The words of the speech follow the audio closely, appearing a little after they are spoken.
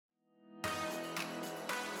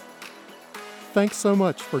Thanks so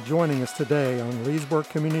much for joining us today on Leesburg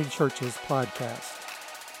Community Church's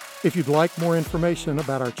podcast. If you'd like more information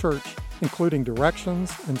about our church, including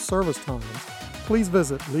directions and service times, please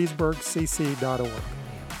visit leesburgcc.org.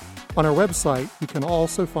 On our website, you can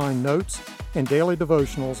also find notes and daily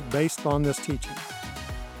devotionals based on this teaching.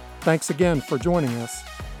 Thanks again for joining us,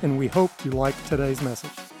 and we hope you liked today's message.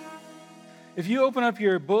 If you open up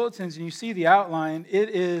your bulletins and you see the outline, it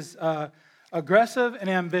is aggressive and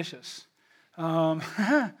ambitious.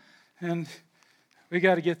 And we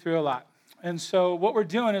got to get through a lot. And so what we're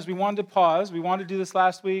doing is we wanted to pause. We wanted to do this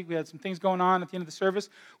last week. We had some things going on at the end of the service,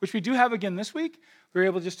 which we do have again this week. We were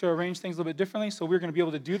able just to arrange things a little bit differently, so we're going to be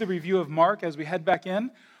able to do the review of Mark as we head back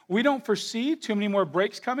in. We don't foresee too many more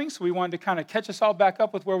breaks coming, so we wanted to kind of catch us all back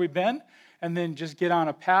up with where we've been and then just get on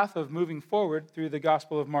a path of moving forward through the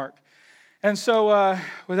Gospel of Mark. And so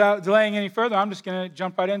without delaying any further, I'm just going to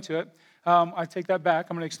jump right into it. I take that back.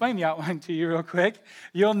 I'm going to explain the outline to you real quick.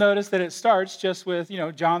 You'll notice that it starts just with,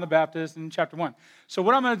 John the Baptist in chapter 1. So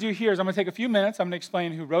what I'm going to do here is I'm going to take a few minutes. I'm going to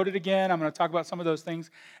explain who wrote it again. I'm going to talk about some of those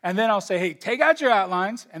things. And then I'll say, hey, take out your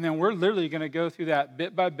outlines. And then we're literally going to go through that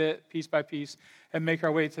bit by bit, piece by piece, and make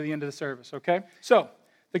our way to the end of the service, okay? So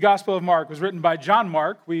the Gospel of Mark was written by John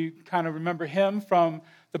Mark. We kind of remember him from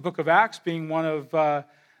the book of Acts, being one of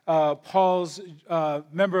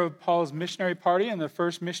member of Paul's missionary party and the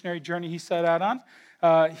first missionary journey he set out on.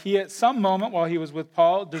 He, at some moment while he was with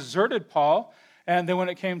Paul, deserted Paul. And then when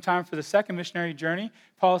it came time for the second missionary journey,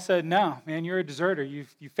 Paul said, no, man, you're a deserter. You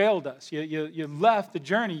failed us. You left the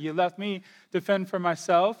journey. You left me to fend for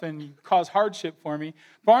myself, and you caused hardship for me.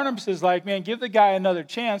 Barnabas is like, man, give the guy another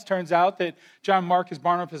chance. Turns out that John Mark is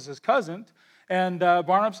Barnabas' cousin. And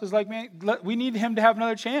Barnabas is like, man, we need him to have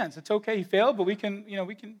another chance. It's okay, he failed, but we can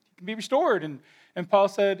be restored. And Paul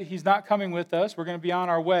said, he's not coming with us. We're going to be on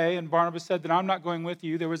our way. And Barnabas said that I'm not going with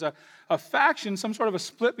you. There was a faction, some sort of a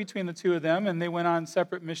split between the two of them, and they went on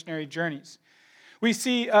separate missionary journeys. We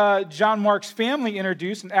see John Mark's family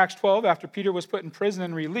introduced in Acts 12 after Peter was put in prison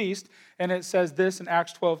and released. And it says this in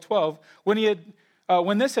Acts 12:12.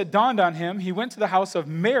 When this had dawned on him, he went to the house of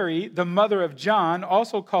Mary, the mother of John,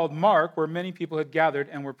 also called Mark, where many people had gathered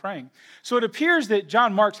and were praying. So it appears that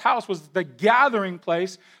John Mark's house was the gathering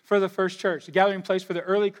place for the first church, the gathering place for the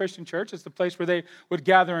early Christian church. It's the place where they would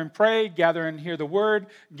gather and pray, gather and hear the word,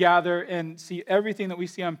 gather and see everything that we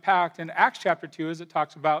see unpacked in Acts chapter 2 as it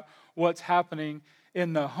talks about what's happening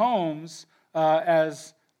in the homes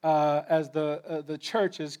as the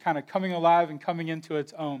church is kind of coming alive and coming into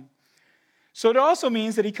its own. So it also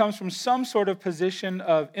means that he comes from some sort of position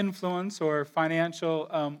of influence or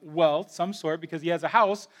financial wealth, some sort, because he has a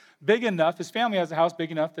house big enough, his family has a house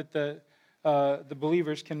big enough that the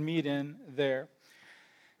believers can meet in there.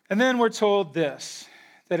 And then we're told this,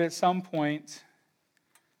 that at some point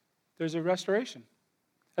there's a restoration.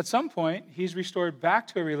 At some point, he's restored back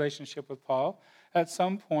to a relationship with Paul. At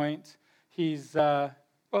some point, he's, let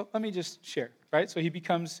me just share, right? So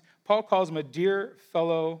Paul calls him a dear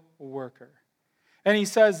fellow worker. And he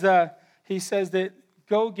says that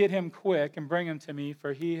go get him quick and bring him to me,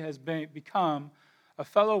 for he has become a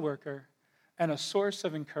fellow worker and a source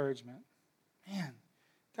of encouragement. Man,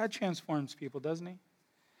 God transforms people, doesn't he?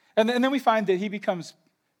 And then we find that he becomes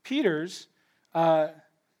Peter's,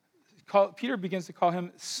 Peter begins to call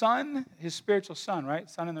him son, his spiritual son, right?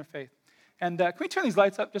 Son in their faith. And can we turn these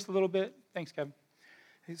lights up just a little bit? Thanks, Kevin.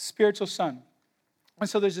 His spiritual son. And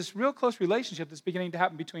so there's this real close relationship that's beginning to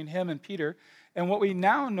happen between him and Peter. And what we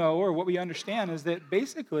now know, or what we understand, is that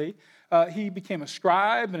basically he became a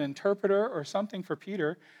scribe, an interpreter, or something for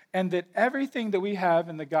Peter, and that everything that we have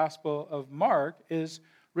in the Gospel of Mark is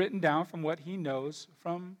written down from what he knows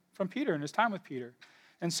from Peter and his time with Peter.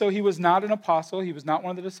 And so he was not an apostle. He was not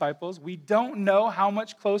one of the disciples. We don't know how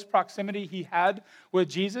much close proximity he had with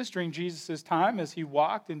Jesus during Jesus' time as he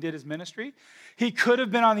walked and did his ministry. He could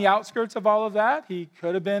have been on the outskirts of all of that. He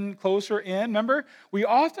could have been closer in. Remember, we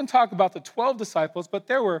often talk about the 12 disciples, but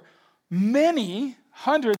there were many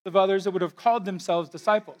hundreds of others that would have called themselves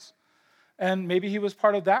disciples. And maybe he was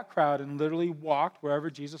part of that crowd and literally walked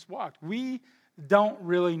wherever Jesus walked. We don't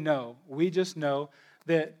really know. We just know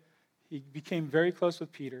that he became very close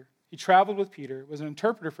with Peter. He traveled with Peter, was an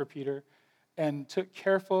interpreter for Peter, and took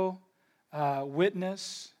careful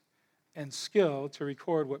witness and skill to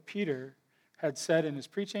record what Peter had said in his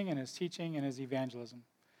preaching and his teaching and his evangelism.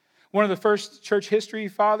 One of the first church history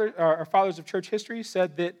fathers of church history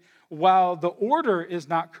said that while the order is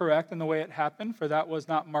not correct in the way it happened, for that was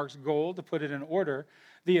not Mark's goal to put it in order,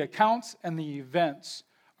 the accounts and the events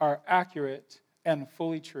are accurate and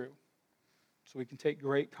fully true. So we can take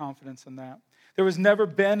great confidence in that. There was never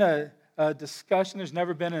been a discussion. There's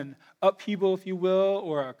never been an upheaval, if you will,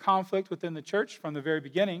 or a conflict within the church from the very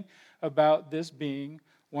beginning about this being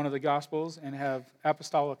one of the Gospels and have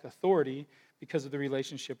apostolic authority because of the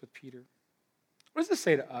relationship with Peter. What does this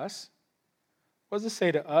say to us? What does this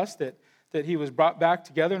say to us that he was brought back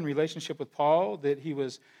together in relationship with Paul, that he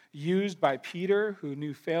was used by Peter, who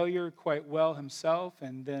knew failure quite well himself,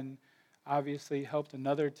 and then obviously helped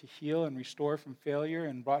another to heal and restore from failure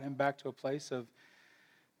and brought him back to a place of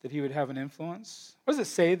that he would have an influence? What does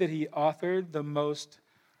it say that he authored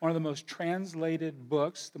one of the most translated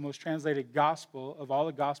books, the most translated gospel of all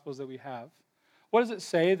the gospels that we have? What does it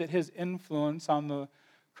say that his influence on the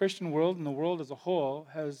Christian world and the world as a whole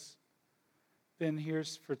has been here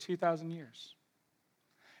for 2,000 years?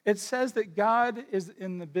 It says that God is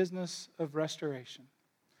in the business of restoration.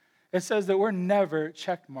 It says that we're never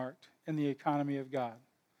checkmarked in the economy of God.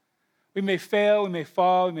 We may fail, we may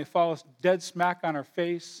fall dead smack on our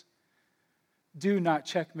face. Do not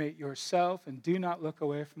checkmate yourself and do not look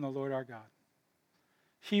away from the Lord our God.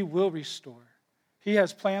 He will restore. He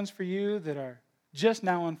has plans for you that are just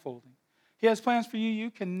now unfolding. He has plans for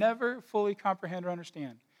you can never fully comprehend or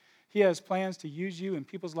understand. He has plans to use you in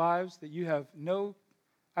people's lives that you have no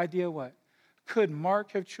idea what. Could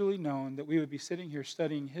Mark have truly known that we would be sitting here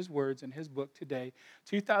studying his words in his book today,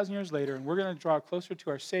 2,000 years later, and we're going to draw closer to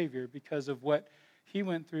our Savior because of what he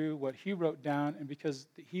went through, what he wrote down, and because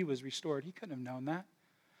he was restored? He couldn't have known that.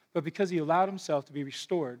 But because he allowed himself to be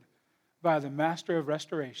restored by the master of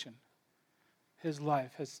restoration, his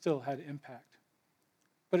life has still had impact.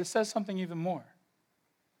 But it says something even more.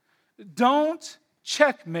 Don't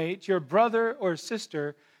checkmate your brother or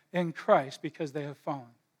sister in Christ because they have fallen.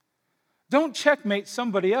 Don't checkmate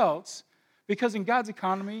somebody else because in God's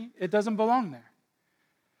economy, it doesn't belong there.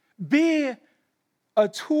 Be a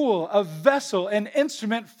tool, a vessel, an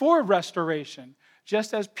instrument for restoration,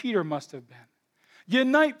 just as Peter must have been.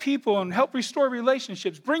 Unite people and help restore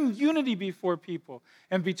relationships. Bring unity before people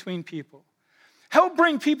and between people. Help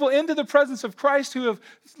bring people into the presence of Christ who have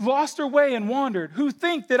lost their way and wandered, who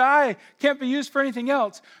think that I can't be used for anything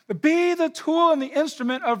else. But be the tool and the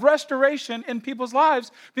instrument of restoration in people's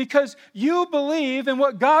lives because you believe in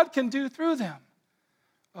what God can do through them.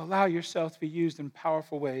 Allow yourself to be used in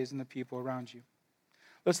powerful ways in the people around you.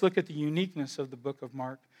 Let's look at the uniqueness of the book of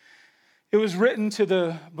Mark. It was written to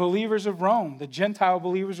the believers of Rome, the Gentile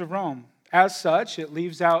believers of Rome. As such, it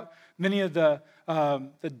leaves out many of the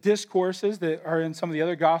discourses that are in some of the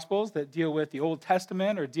other Gospels that deal with the Old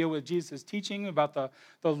Testament or deal with Jesus' teaching about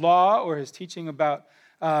the law or his teaching about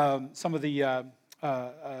some of the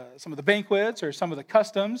banquets or some of the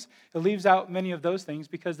customs. It leaves out many of those things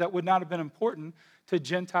because that would not have been important to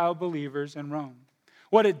Gentile believers in Rome.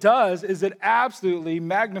 What it does is it absolutely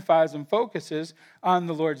magnifies and focuses on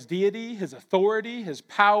the Lord's deity, his authority, his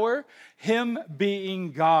power, him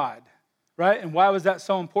being God. Right? And why was that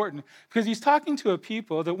so important? Because he's talking to a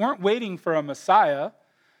people that weren't waiting for a Messiah.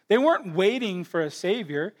 They weren't waiting for a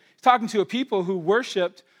Savior. He's talking to a people who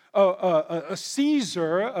worshiped a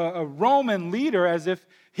Caesar, a Roman leader, as if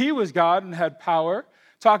he was God and had power.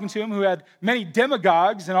 Talking to him who had many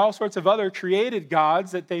demagogues and all sorts of other created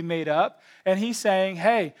gods that they made up. And he's saying,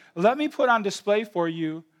 hey, let me put on display for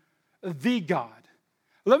you the God.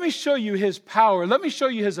 Let me show you his power. Let me show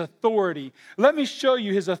you his authority. Let me show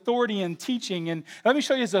you his authority in teaching. And let me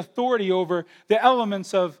show you his authority over the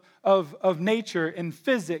elements of nature and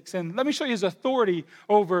physics. And let me show you his authority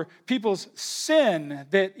over people's sin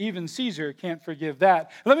that even Caesar can't forgive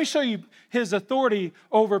that. Let me show you his authority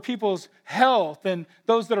over people's health and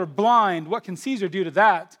those that are blind. What can Caesar do to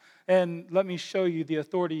that? And let me show you the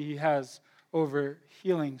authority he has over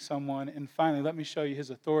healing someone. And finally, let me show you his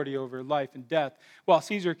authority over life and death. While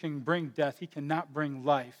Caesar can bring death, he cannot bring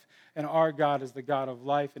life. And our God is the God of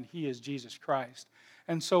life, and he is Jesus Christ.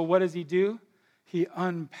 And so what does he do? He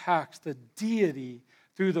unpacks the deity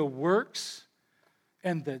through the works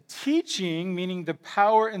and the teaching, meaning the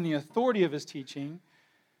power and the authority of his teaching,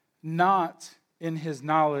 not in his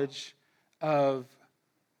knowledge of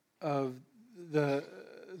the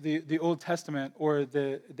Old Testament or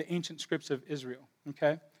the ancient scripts of Israel.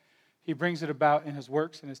 Okay? He brings it about in his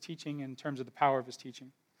works and his teaching in terms of the power of his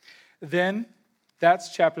teaching. Then,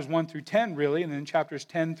 that's chapters 1 through 10, really, and then chapters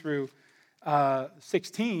 10 through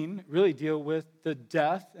 16 really deal with the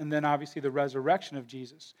death and then obviously the resurrection of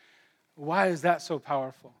Jesus. Why is that so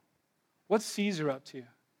powerful? What's Caesar up to?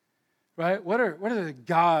 Right? What are the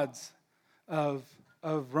gods of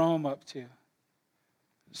Rome up to?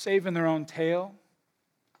 Saving their own tail?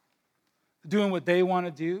 Doing what they want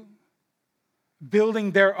to do? Building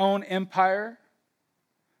their own empire?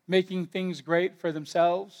 Making things great for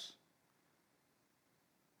themselves?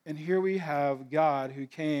 And here we have God who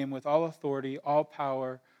came with all authority, all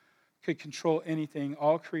power, could control anything,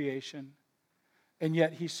 all creation. And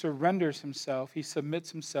yet he surrenders himself, he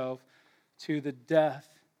submits himself to the death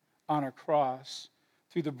on a cross,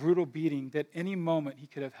 through the brutal beating, that any moment he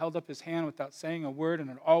could have held up his hand without saying a word and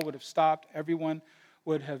it all would have stopped. Everyone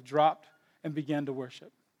would have dropped and began to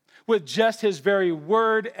worship. With just his very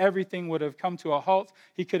word, everything would have come to a halt.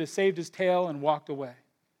 He could have saved his tail and walked away.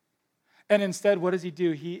 And instead, what does he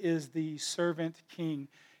do? He is the servant king.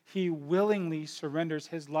 He willingly surrenders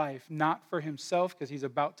his life, not for himself, because he's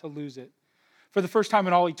about to lose it. For the first time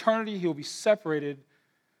in all eternity, he will be separated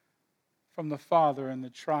from the Father and the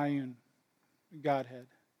triune Godhead.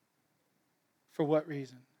 For what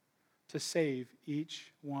reason? To save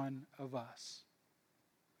each one of us.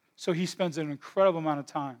 So he spends an incredible amount of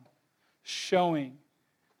time showing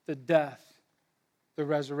the death, the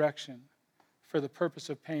resurrection, for the purpose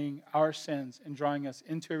of paying our sins and drawing us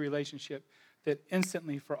into a relationship that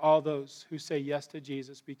instantly, for all those who say yes to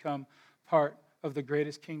Jesus, become part of the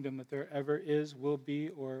greatest kingdom that there ever is, will be,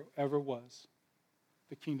 or ever was,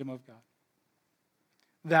 the kingdom of God.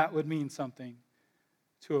 That would mean something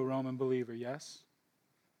to a Roman believer, yes?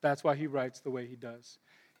 That's why he writes the way he does.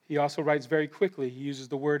 He also writes very quickly. He uses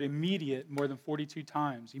the word immediate more than 42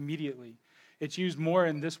 times, immediately. It's used more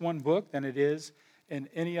in this one book than it is in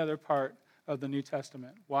any other part of the New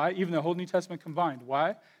Testament. Why? Even the whole New Testament combined.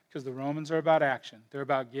 Why? Because the Romans are about action. They're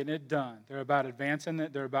about getting it done. They're about advancing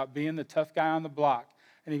it. They're about being the tough guy on the block.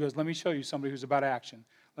 And he goes, let me show you somebody who's about action.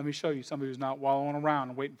 Let me show you somebody who's not wallowing around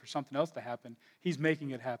and waiting for something else to happen. He's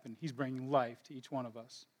making it happen. He's bringing life to each one of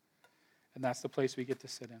us. And that's the place we get to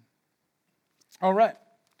sit in. All right.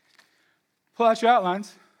 Pull out your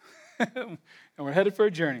outlines. And we're headed for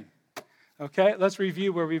a journey. Okay, let's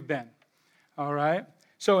review where we've been. All right.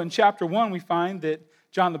 So in chapter 1, we find that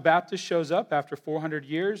John the Baptist shows up after 400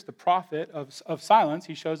 years, the prophet of silence.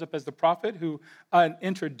 He shows up as the prophet who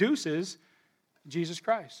introduces Jesus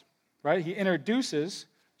Christ, right? He introduces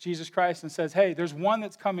Jesus Christ and says, hey, there's one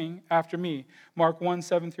that's coming after me. Mark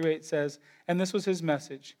 1:7-8 says, and this was his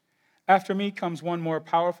message. After me comes one more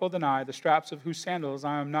powerful than I, the straps of whose sandals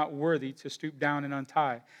I am not worthy to stoop down and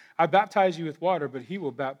untie. I baptize you with water, but he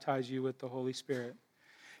will baptize you with the Holy Spirit.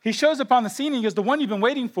 He shows up on the scene and he goes, the one you've been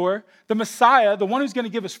waiting for, the Messiah, the one who's going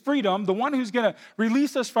to give us freedom, the one who's going to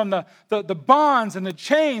release us from the bonds and the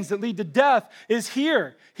chains that lead to death is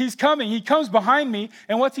here. He's coming. He comes behind me.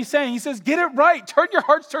 And what's he saying? He says, get it right. Turn your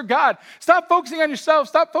hearts toward God. Stop focusing on yourself.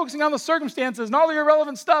 Stop focusing on the circumstances and all the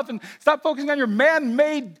irrelevant stuff. And stop focusing on your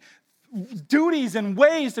man-made duties and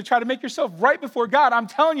ways to try to make yourself right before God. I'm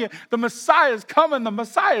telling you, the Messiah is coming. The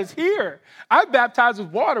Messiah is here. I baptize with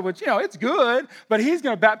water, which, it's good, but he's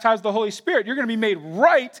going to baptize the Holy Spirit. You're going to be made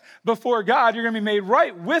right before God. You're going to be made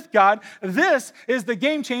right with God. This is the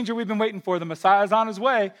game changer we've been waiting for. The Messiah is on his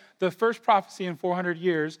way. The first prophecy in 400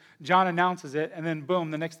 years, John announces it, and then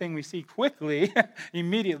boom, the next thing we see quickly,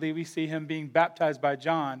 immediately we see him being baptized by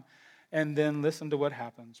John. And then listen to what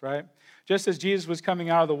happens, right? Just as Jesus was coming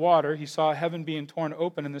out of the water, he saw heaven being torn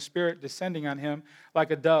open and the Spirit descending on him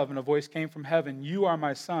like a dove, and a voice came from heaven, you are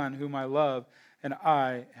my Son, whom I love, and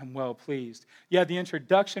I am well pleased. You had the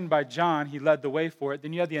introduction by John, he led the way for it.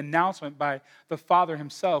 Then you had the announcement by the Father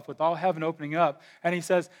himself with all heaven opening up. And he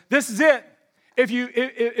says, this is it.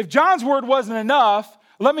 If John's word wasn't enough,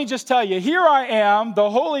 let me just tell you, here I am, the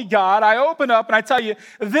holy God. I open up and I tell you,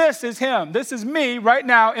 this is him. This is me right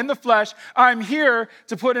now in the flesh. I'm here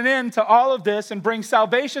to put an end to all of this and bring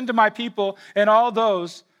salvation to my people and all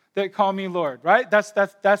those that call me Lord, right? That's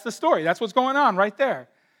the story. That's what's going on right there.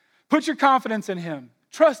 Put your confidence in him.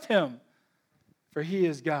 Trust him, for he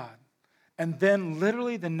is God. And then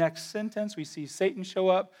literally the next sentence, we see Satan show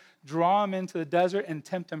up, draw him into the desert, and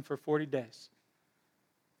tempt him for 40 days.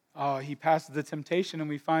 Oh, he passes the temptation, and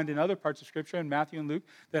we find in other parts of Scripture, in Matthew and Luke,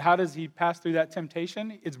 that how does he pass through that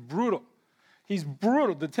temptation? It's brutal. He's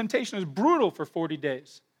brutal. The temptation is brutal for 40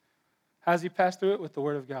 days. How does he pass through it? With the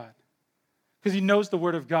Word of God. Because he knows the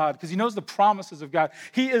Word of God, because he knows the promises of God.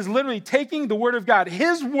 He is literally taking the Word of God,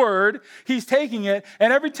 his Word, he's taking it,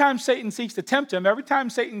 and every time Satan seeks to tempt him, every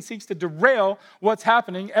time Satan seeks to derail what's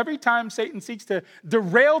happening, every time Satan seeks to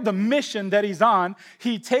derail the mission that he's on,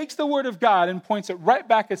 he takes the Word of God and points it right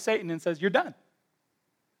back at Satan and says, you're done.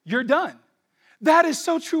 You're done. That is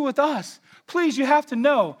so true with us. Please, you have to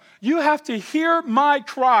know, you have to hear my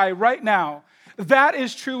cry right now. That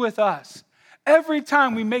is true with us. Every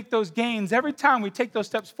time we make those gains, every time we take those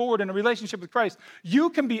steps forward in a relationship with Christ,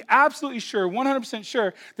 you can be absolutely sure, 100%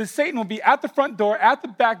 sure, that Satan will be at the front door, at the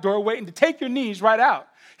back door, waiting to take your knees right out.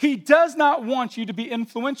 He does not want you to be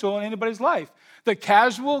influential in anybody's life. The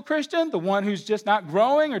casual Christian, the one who's just not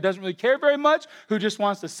growing or doesn't really care very much, who just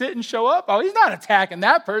wants to sit and show up, oh, he's not attacking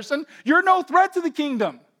that person. You're no threat to the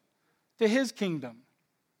kingdom, to his kingdom.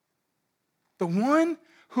 The one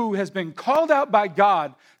who has been called out by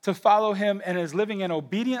God to follow him and is living an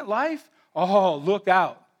obedient life, oh, look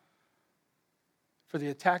out. For the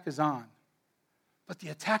attack is on. But the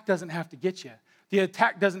attack doesn't have to get you. The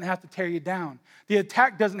attack doesn't have to tear you down. The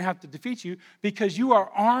attack doesn't have to defeat you because you are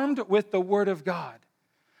armed with the Word of God.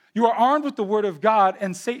 You are armed with the Word of God,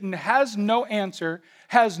 and Satan has no answer,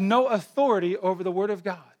 has no authority over the Word of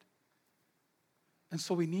God. And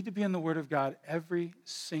so we need to be in the Word of God every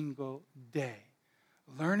single day,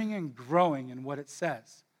 learning and growing in what it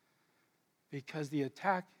says, because the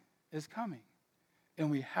attack is coming.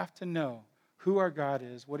 And we have to know who our God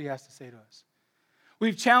is, what he has to say to us.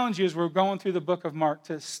 We've challenged you as we're going through the book of Mark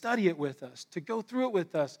to study it with us, to go through it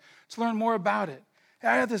with us, to learn more about it.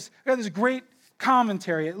 I got this great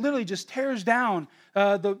commentary. It literally just tears down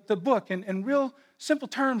the book in real simple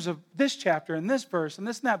terms of this chapter and this verse and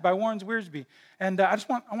this and that by Warren Wiersbe. And I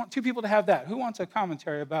want two people to have that. Who wants a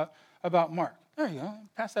commentary about Mark? There you go.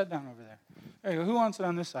 Pass that down over there. There you go. Who wants it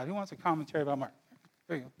on this side? Who wants a commentary about Mark?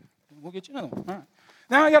 There you go. We'll get you another one. All right.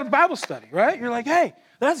 Now I got a Bible study, right? You're like, hey,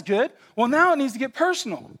 that's good. Well, now it needs to get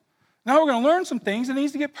personal. Now we're going to learn some things, and it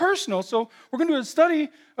needs to get personal. So we're going to do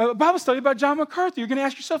a Bible study about John MacArthur. You're going to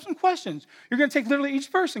ask yourself some questions. You're going to take literally each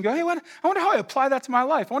verse and go, hey, I wonder how I apply that to my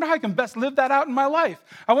life. I wonder how I can best live that out in my life.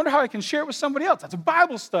 I wonder how I can share it with somebody else. That's a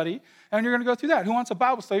Bible study, and you're going to go through that. Who wants a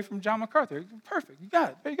Bible study from John MacArthur? Perfect. You got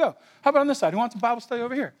it. There you go. How about on this side? Who wants a Bible study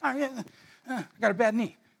over here? All right, I got a bad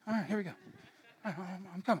knee. All right, here we go. All right,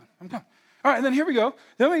 I'm coming. All right, and then here we go.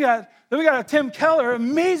 Then we got a Tim Keller,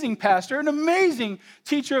 amazing pastor, an amazing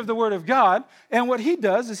teacher of the Word of God. And what he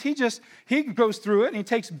does is he goes through it and he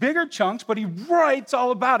takes bigger chunks, but he writes all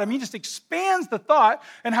about it. He just expands the thought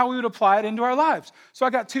and how we would apply it into our lives. So I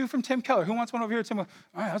got two from Tim Keller. Who wants one over here? Tim. All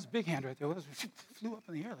right, that was a big hand right there. It flew up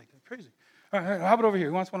in the air like that, crazy. All right, how about over here?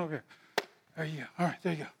 Who wants one over here? There you go. All right,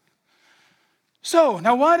 there you go. So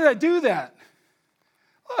now why did I do that?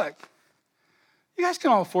 Look. You guys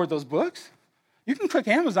can all afford those books. You can click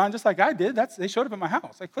Amazon just like I did. They showed up at my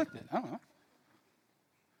house. I clicked it. I don't know.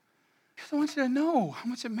 Because I want you to know how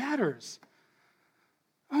much it matters.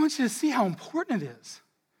 I want you to see how important it is.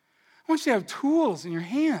 I want you to have tools in your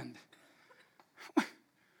hand.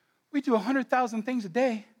 We do 100,000 things a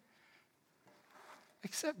day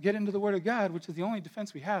except get into the Word of God, which is the only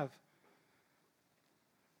defense we have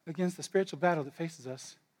against the spiritual battle that faces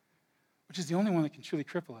us, which is the only one that can truly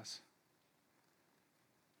cripple us.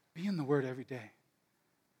 Be in the Word every day.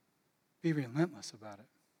 Be relentless about it.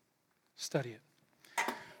 Study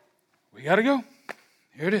it. We got to go.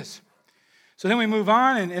 Here it is. So then we move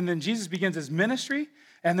on, and then Jesus begins his ministry,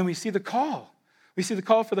 and then we see the call. We see the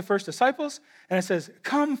call for the first disciples, and it says,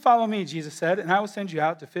 come follow me, Jesus said, and I will send you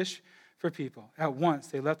out to fish for people. At once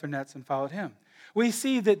they left their nets and followed him. We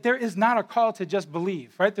see that there is not a call to just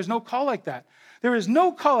believe, right? There's no call like that. There is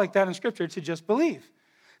no call like that in Scripture to just believe.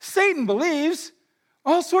 Satan believes.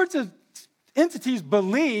 All sorts of entities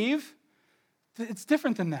believe. It's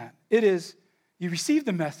different than that. It is, you receive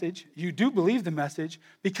the message, you do believe the message.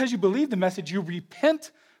 Because you believe the message, you repent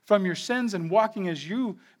from your sins and walking as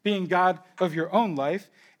you being God of your own life.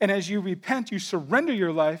 And as you repent, you surrender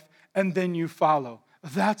your life, and then you follow.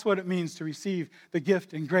 That's what it means to receive the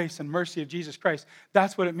gift and grace and mercy of Jesus Christ.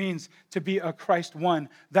 That's what it means to be a Christ one.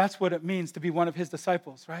 That's what it means to be one of his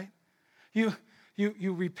disciples, right? You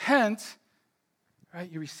repent. Right?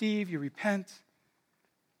 You receive, you repent,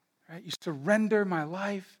 right? You surrender my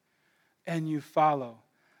life, and you follow.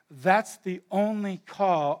 That's the only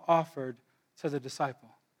call offered to the disciple.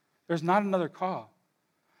 There's not another call.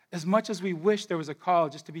 As much as we wish there was a call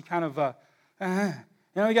just to be kind of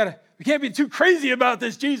we can't be too crazy about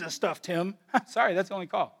this Jesus stuff, Tim. Sorry, that's the only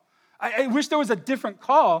call. I wish there was a different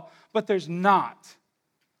call, but there's not.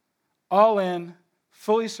 All in,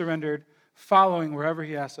 fully surrendered, following wherever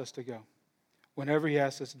he asks us to go. Whenever he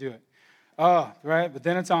asks us to do it. Oh, right, but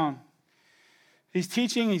then it's on. He's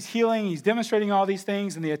teaching, he's healing, he's demonstrating all these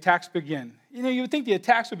things, and the attacks begin. You would think the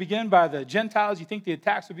attacks would begin by the Gentiles. You think the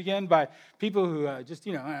attacks would begin by people who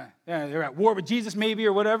they're at war with Jesus maybe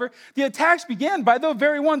or whatever. The attacks began by the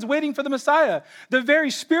very ones waiting for the Messiah. The very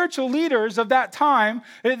spiritual leaders of that time,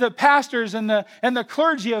 the pastors and the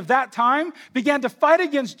clergy of that time began to fight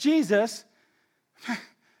against Jesus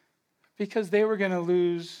because they were going to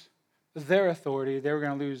lose their authority. They were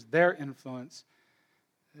going to lose their influence.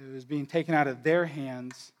 It was being taken out of their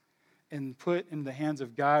hands and put in the hands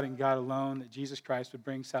of God and God alone, that Jesus Christ would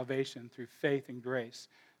bring salvation through faith and grace,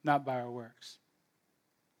 not by our works.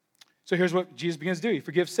 So here's what Jesus begins to do. He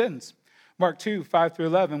forgives sins. Mark 2, 5 through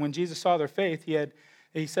 11, when Jesus saw their faith,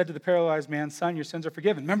 he said to the paralyzed man, son, your sins are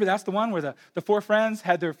forgiven. Remember, that's the one where the four friends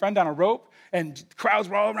had their friend on a rope, and crowds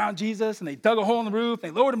were all around Jesus, and they dug a hole in the roof,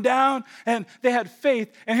 and they lowered him down, and they had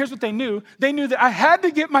faith. And here's what they knew. They knew that I had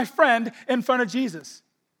to get my friend in front of Jesus.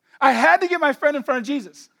 I had to get my friend in front of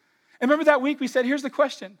Jesus. And remember that week we said, here's the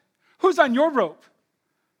question. Who's on your rope?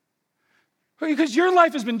 Because your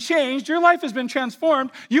life has been changed. Your life has been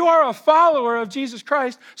transformed. You are a follower of Jesus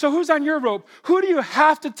Christ. So who's on your rope? Who do you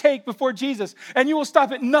have to take before Jesus? And you will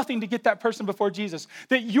stop at nothing to get that person before Jesus.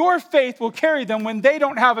 That your faith will carry them when they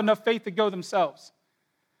don't have enough faith to go themselves.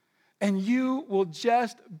 And you will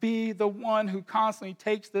just be the one who constantly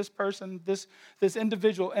takes this person, this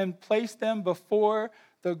individual, and place them before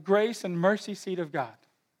the grace and mercy seat of God.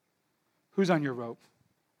 Who's on your rope?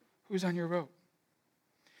 Who's on your rope?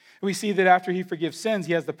 We see that after he forgives sins,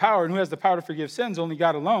 he has the power. And who has the power to forgive sins? Only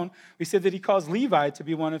God alone. We see that he calls Levi to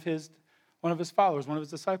be one of his followers, one of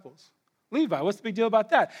his disciples. Levi, what's the big deal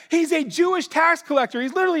about that? He's a Jewish tax collector.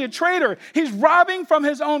 He's literally a traitor. He's robbing from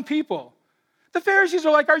his own people. The Pharisees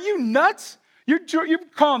are like, are you nuts? You're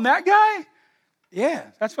calling that guy?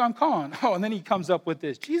 Yeah, that's what I'm calling. Oh, and then he comes up with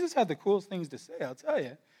this. Jesus had the coolest things to say, I'll tell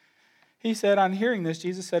you. He said, on hearing this,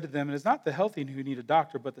 Jesus said to them, it is not the healthy who need a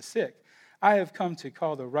doctor, but the sick. I have come to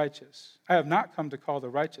call the righteous. I have not come to call the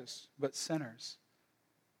righteous, but sinners.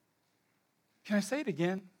 Can I say it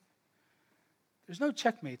again? There's no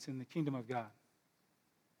checkmates in the kingdom of God.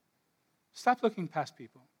 Stop looking past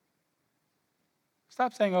people.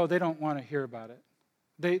 Stop saying, oh, they don't want to hear about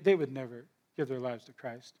it. They would never give their lives to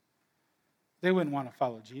Christ. They wouldn't want to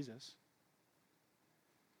follow Jesus.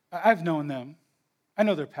 I've known them. I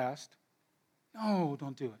know their past. No,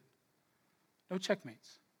 don't do it. No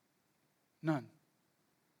checkmates. None.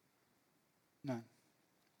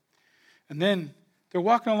 And then they're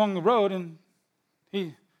walking along the road, and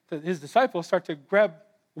his disciples start to grab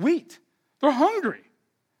wheat. They're hungry,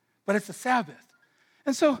 but it's the Sabbath.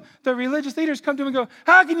 And so the religious leaders come to him and go,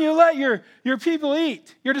 how can you let your people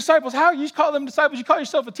eat? Your disciples, how you call them disciples? You call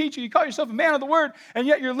yourself a teacher. You call yourself a man of the word, and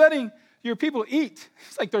yet you're letting your people eat.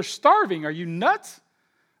 It's like they're starving. Are you nuts?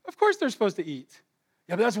 Of course they're supposed to eat.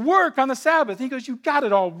 Yeah, but that's work on the Sabbath. And he goes, you got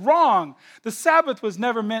it all wrong. The Sabbath was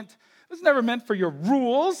never meant for your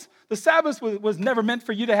rules. The Sabbath was never meant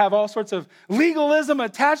for you to have all sorts of legalism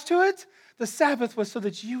attached to it. The Sabbath was so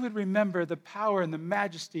that you would remember the power and the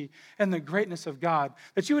majesty and the greatness of God.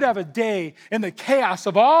 That you would have a day in the chaos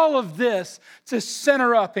of all of this to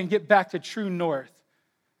center up and get back to true north.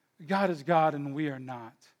 God is God and we are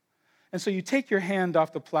not. And so you take your hand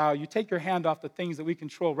off the plow, you take your hand off the things that we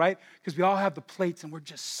control, right? Because we all have the plates and we're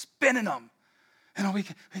just spinning them. And we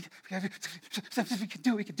can make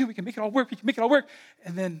it all work,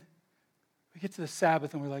 And then we get to the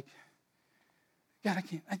Sabbath and we're like, God, I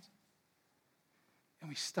can't. And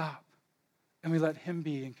we stop and we let him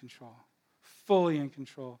be in control, fully in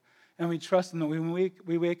control. And we trust him that when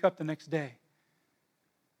we wake up the next day,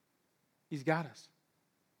 he's got us.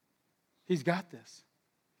 He's got this.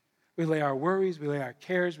 We lay our worries, we lay our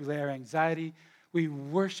cares, we lay our anxiety. We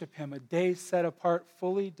worship him, a day set apart,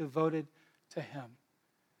 fully devoted to him.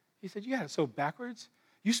 He said, you got it so backwards.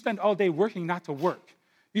 You spend all day working not to work.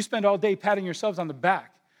 You spend all day patting yourselves on the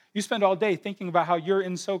back. You spend all day thinking about how you're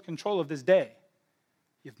in so control of this day.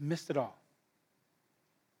 You've missed it all.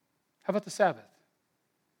 How about the Sabbath?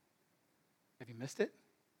 Have you missed it?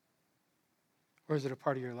 Or is it a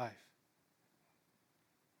part of your life?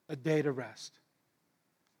 A day to rest.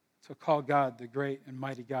 So call God the great and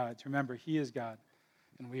mighty God. To remember he is God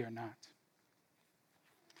and we are not.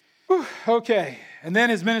 Whew, okay. And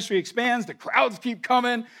then his ministry expands. The crowds keep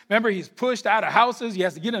coming. Remember, he's pushed out of houses. He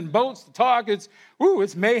has to get in boats to talk. It's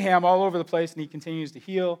mayhem all over the place. And he continues to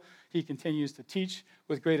heal. He continues to teach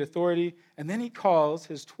with great authority. And then he calls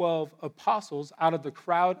his 12 apostles out of the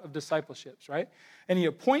crowd of discipleships, right? And he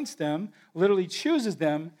appoints them, literally chooses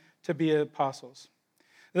them to be apostles.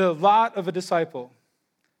 The lot of a disciple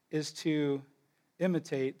is to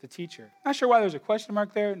imitate the teacher. Not sure why there's a question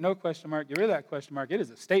mark there. No question mark. Get rid of that question mark. It is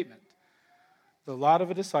a statement. The lot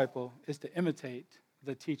of a disciple is to imitate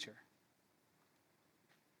the teacher.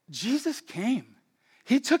 Jesus came.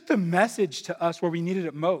 He took the message to us where we needed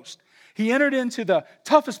it most. He entered into the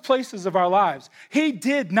toughest places of our lives. He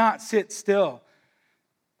did not sit still.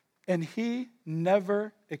 And he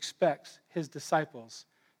never expects his disciples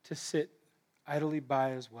to sit idly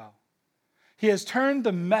by as well. He has turned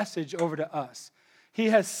the message over to us. He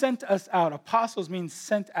has sent us out. Apostles means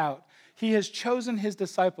sent out. He has chosen his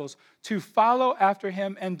disciples to follow after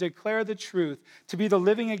him and declare the truth, to be the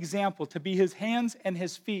living example, to be his hands and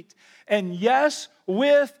his feet. And yes,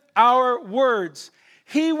 with our words.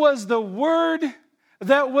 He was the Word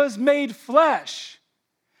that was made flesh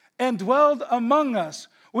and dwelled among us.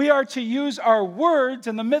 We are to use our words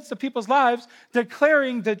in the midst of people's lives,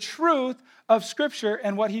 declaring the truth of Scripture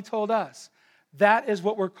and what He told us. That is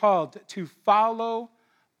what we're called, to follow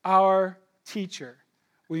our teacher.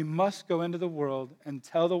 We must go into the world and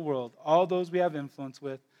tell the world, all those we have influence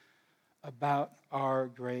with, about our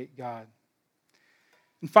great God.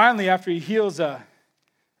 And finally, after He heals a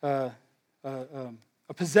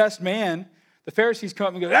possessed man, the Pharisees come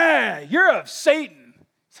up and go, "Hey, you're of Satan."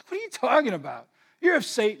 He's like, "What are you talking about? You're of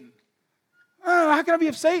Satan." "Oh, how can I be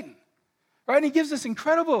of Satan?" Right? And he gives this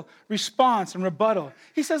incredible response and rebuttal.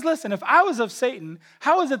 He says, listen, if I was of Satan,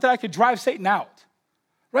 how is it that I could drive Satan out?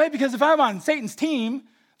 Right? Because if I'm on Satan's team,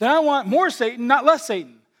 then I want more Satan, not less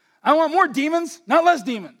Satan. I want more demons, not less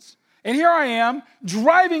demons. And here I am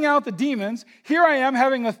driving out the demons. Here I am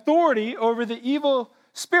having authority over the evil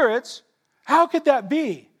spirits. How could that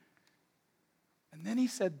be? And then he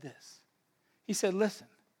said this. He said, listen,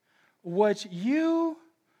 what you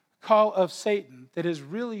call of Satan that is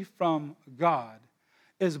really from God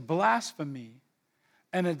is blasphemy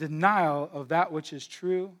and a denial of that which is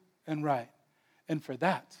true and right. And for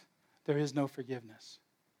that, there is no forgiveness.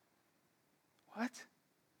 What?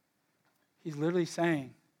 He's literally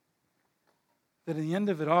saying that at the end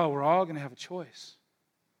of it all, we're all going to have a choice.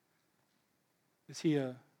 Is he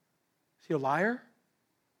a liar?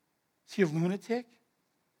 Is he a lunatic?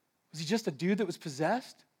 Was he just a dude that was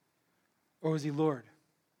possessed? Or was he Lord?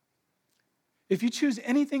 If you choose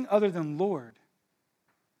anything other than Lord,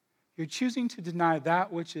 you're choosing to deny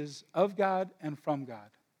that which is of God and from God.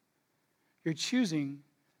 You're choosing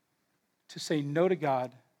to say no to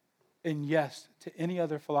God and yes to any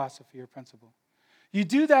other philosophy or principle. You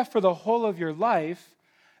do that for the whole of your life,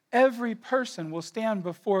 every person will stand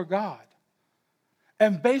before God.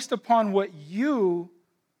 And based upon what you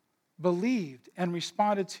believed and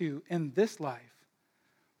responded to in this life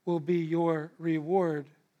will be your reward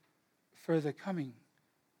for the coming,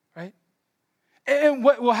 right? And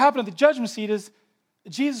what will happen at the judgment seat is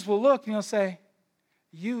Jesus will look and he'll say,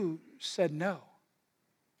 you said no.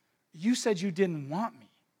 You said you didn't want me.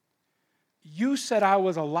 You said I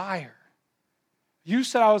was a liar. You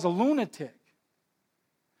said I was a lunatic.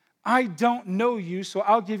 I don't know you, so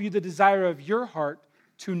I'll give you the desire of your heart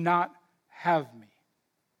to not have me.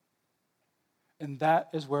 And that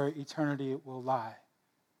is where eternity will lie.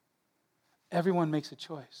 Everyone makes a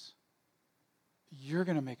choice. You're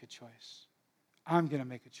going to make a choice. I'm going to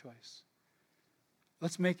make a choice.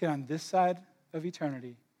 Let's make it on this side of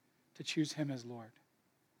eternity to choose Him as Lord.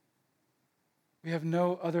 We have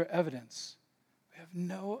no other evidence. We have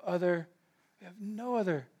no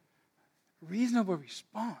other reasonable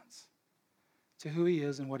response to who He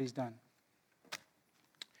is and what He's done.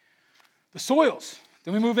 The soils.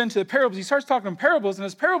 Then we move into the parables. He starts talking in parables, and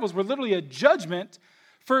his parables were literally a judgment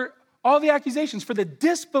for all the accusations, for the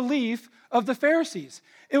disbelief of the Pharisees.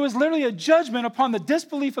 It was literally a judgment upon the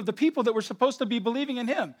disbelief of the people that were supposed to be believing in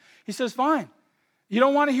Him. He says, fine. You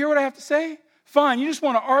don't want to hear what I have to say? Fine. You just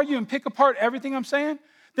want to argue and pick apart everything I'm saying?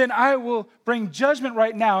 Then I will bring judgment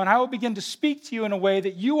right now, and I will begin to speak to you in a way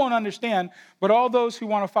that you won't understand, but all those who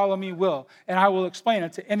want to follow me will, and I will explain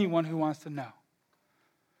it to anyone who wants to know.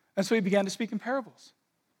 And so he began to speak in parables.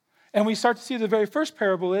 And we start to see the very first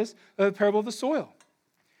parable is the parable of the soil.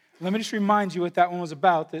 Let me just remind you what that one was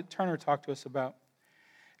about that Turner talked to us about.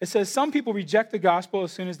 It says, some people reject the gospel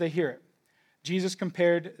as soon as they hear it. Jesus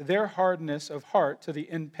compared their hardness of heart to the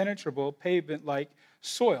impenetrable pavement-like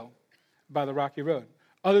soil by the rocky road.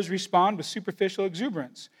 Others respond with superficial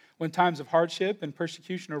exuberance. When times of hardship and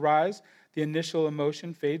persecution arise, the initial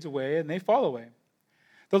emotion fades away and they fall away.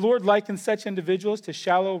 The Lord likens such individuals to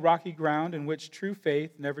shallow, rocky ground in which true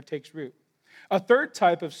faith never takes root. A third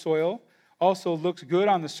type of soil also looks good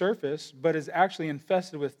on the surface, but is actually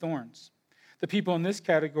infested with thorns. The people in this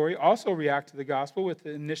category also react to the gospel with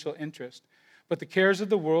initial interest, but the cares of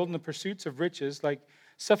the world and the pursuits of riches, like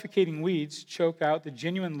suffocating weeds, choke out the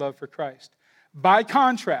genuine love for Christ. By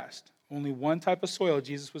contrast, only one type of soil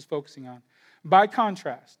Jesus was focusing on. By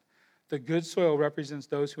contrast, the good soil represents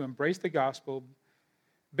those who embrace the gospel,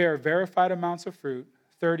 bear verified amounts of fruit,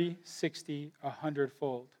 30, 60,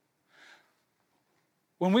 100-fold.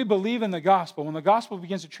 When we believe in the gospel, when the gospel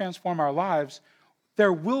begins to transform our lives,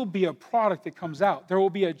 there will be a product that comes out. There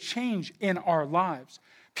will be a change in our lives.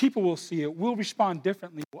 People will see it. We'll respond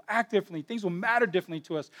differently. We'll act differently. Things will matter differently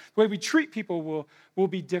to us. The way we treat people will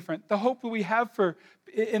be different. The hope that we have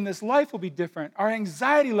in this life will be different. Our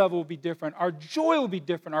anxiety level will be different. Our joy will be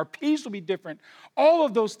different. Our peace will be different. All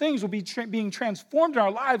of those things will be being transformed in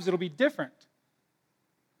our lives. It'll be different.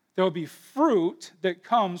 There will be fruit that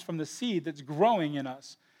comes from the seed that's growing in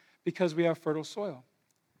us because we have fertile soil.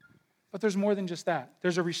 But there's more than just that.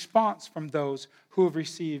 There's a response from those who have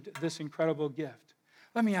received this incredible gift.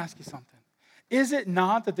 Let me ask you something. Is it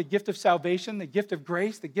not that the gift of salvation, the gift of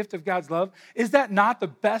grace, the gift of God's love, is that not the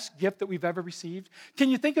best gift that we've ever received? Can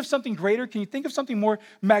you think of something greater? Can you think of something more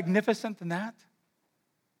magnificent than that?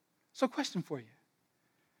 So, question for you.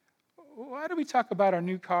 Why do we talk about our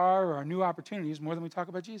new car or our new opportunities more than we talk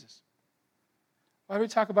about Jesus? Why do we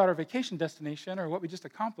talk about our vacation destination or what we just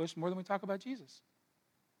accomplished more than we talk about Jesus?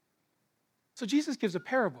 So Jesus gives a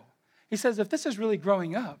parable. He says, if this is really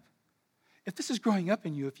growing up, if this is growing up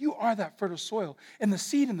in you, if you are that fertile soil and the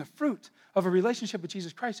seed and the fruit of a relationship with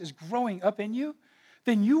Jesus Christ is growing up in you,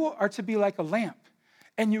 then you are to be like a lamp.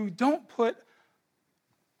 And you don't put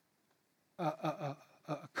a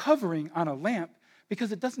covering on a lamp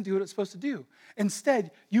because it doesn't do what it's supposed to do.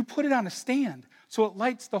 Instead, you put it on a stand so it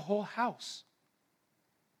lights the whole house.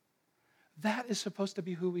 That is supposed to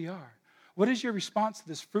be who we are. What is your response to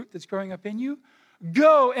this fruit that's growing up in you?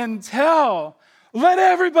 Go and tell. Let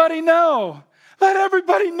everybody know. Let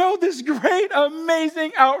everybody know this great,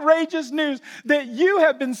 amazing, outrageous news that you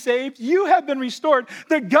have been saved, you have been restored.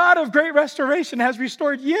 The God of great restoration has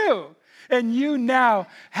restored you. And you now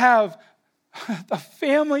have a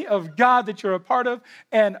family of God that you're a part of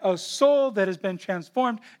and a soul that has been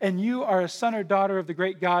transformed. And you are a son or daughter of the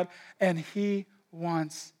great God, and He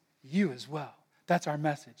wants you as well. That's our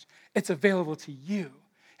message. It's available to you.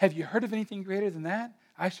 Have you heard of anything greater than that?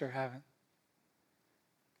 I sure haven't.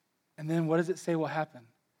 And then what does it say will happen?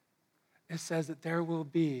 It says that there will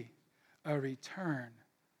be a return,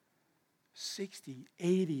 60,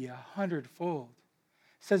 80, 100-fold.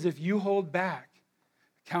 It says if you hold back,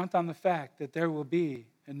 count on the fact that there will be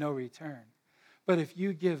no return. But if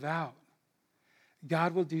you give out,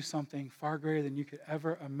 God will do something far greater than you could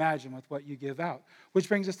ever imagine with what you give out. Which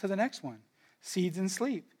brings us to the next one, seeds and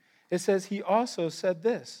sleep. It says he also said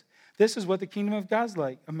this. This is what the kingdom of God's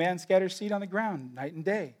like. A man scatters seed on the ground night and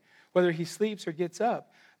day. Whether he sleeps or gets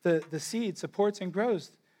up, the seed supports and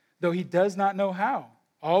grows, though he does not know how.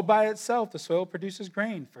 All by itself, the soil produces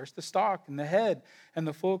grain, first the stalk and the head, and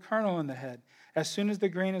the full kernel in the head. As soon as the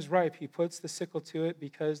grain is ripe, he puts the sickle to it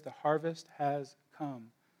because the harvest has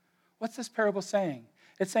come. What's this parable saying?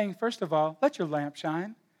 It's saying, first of all, let your lamp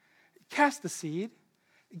shine. Cast the seed.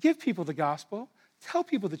 Give people the gospel. Tell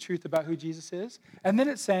people the truth about who Jesus is. And then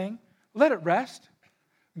it's saying, let it rest.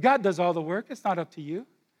 God does all the work. It's not up to you.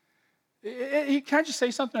 Can I just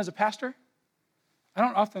say something as a pastor? I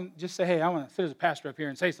don't often just say, hey, I want to sit as a pastor up here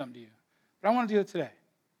and say something to you. But I want to do it today.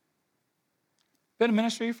 Been in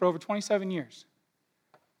ministry for over 27 years.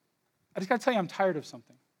 I just got to tell you I'm tired of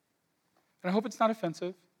something. And I hope it's not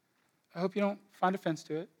offensive. I hope you don't find offense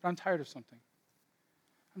to it, but I'm tired of something.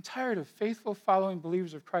 I'm tired of faithful following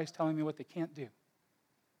believers of Christ telling me what they can't do.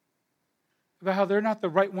 About how they're not the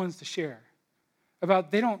right ones to share.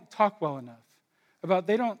 About they don't talk well enough. About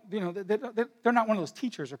they don't, they're not one of those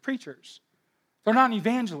teachers or preachers. They're not an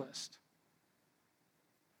evangelist.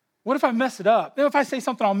 What if I mess it up? If I say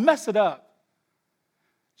something, I'll mess it up.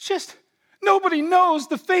 Just nobody knows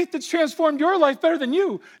the faith that's transformed your life better than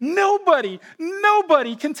you. Nobody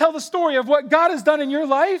can tell the story of what God has done in your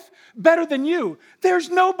life better than you.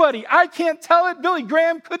 There's nobody. I can't tell it. Billy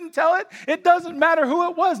Graham couldn't tell it. It doesn't matter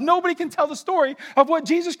who it was. Nobody can tell the story of what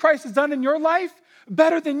Jesus Christ has done in your life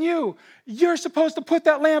better than you. You're supposed to put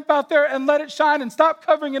that lamp out there and let it shine and stop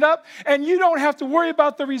covering it up. And you don't have to worry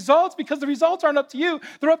about the results because the results aren't up to you.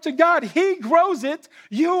 They're up to God. He grows it.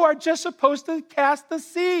 You are just supposed to cast the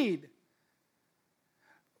seed.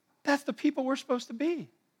 That's the people we're supposed to be.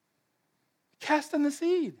 Casting the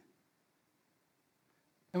seed.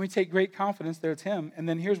 And we take great confidence that it's Him. And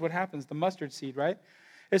then here's what happens, the mustard seed, right?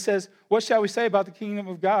 It says, what shall we say about the kingdom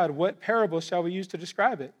of God? What parable shall we use to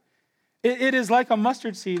describe it? It is like a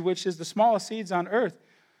mustard seed, which is the smallest seeds on earth.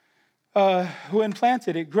 When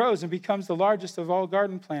planted, it grows and becomes the largest of all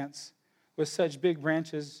garden plants with such big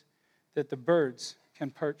branches that the birds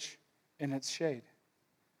can perch in its shade.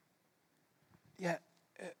 Yeah,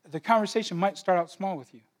 the conversation might start out small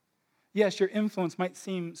with you. Yes, your influence might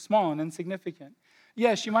seem small and insignificant.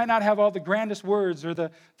 Yes, you might not have all the grandest words or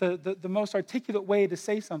the most articulate way to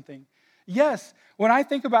say something. Yes, when I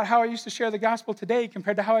think about how I used to share the gospel today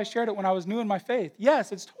compared to how I shared it when I was new in my faith,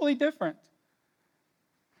 yes, it's totally different.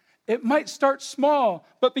 It might start small,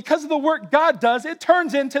 but because of the work God does, it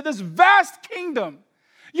turns into this vast kingdom.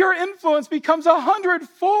 Your influence becomes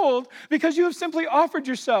 100-fold because you have simply offered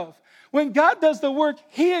yourself. When God does the work,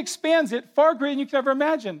 he expands it far greater than you can ever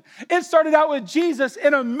imagine. It started out with Jesus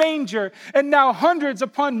in a manger, and now hundreds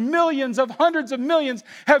upon millions of hundreds of millions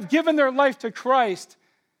have given their life to Christ.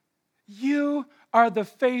 You are the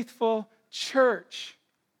faithful church.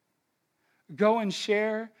 Go and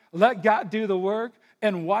share. Let God do the work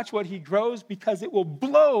and watch what he grows, because it will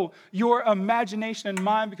blow your imagination and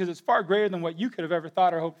mind, because it's far greater than what you could have ever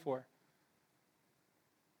thought or hoped for.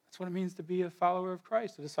 That's what it means to be a follower of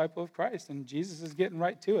Christ, a disciple of Christ. And Jesus is getting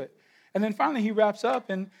right to it. And then finally, he wraps up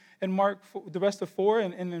in Mark, the rest of 4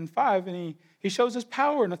 and in 5, and he shows his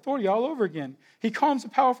power and authority all over again. He calms a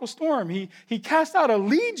powerful storm. He casts out a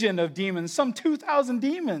legion of demons, some 2,000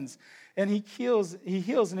 demons. And he heals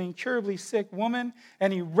an incurably sick woman,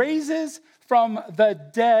 and he raises from the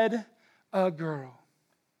dead a girl.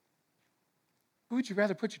 Who would you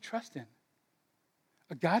rather put your trust in?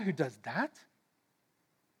 A God who does that?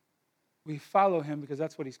 We follow him because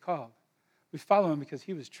that's what he's called. We follow him because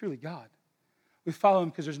he was truly God. We follow him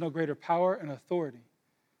because there's no greater power and authority.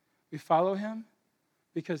 We follow him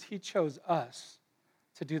because he chose us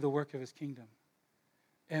to do the work of his kingdom.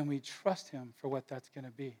 And we trust him for what that's going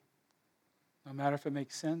to be. No matter if it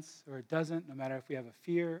makes sense or it doesn't, no matter if we have a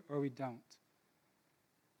fear or we don't.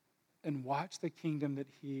 And watch the kingdom that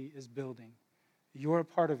he is building. You're a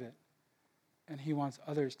part of it, and he wants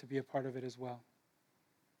others to be a part of it as well.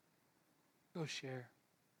 Go share.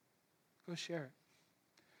 Go share it.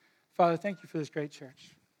 Father, thank you for this great church.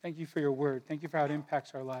 Thank you for your word. Thank you for how it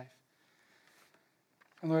impacts our life.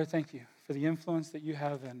 And Lord, thank you for the influence that you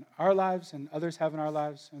have in our lives and others have in our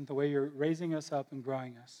lives, and the way you're raising us up and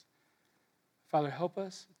growing us. Father, help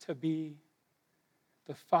us to be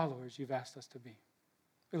the followers you've asked us to be.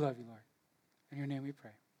 We love you, Lord. In your name we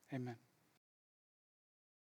pray. Amen.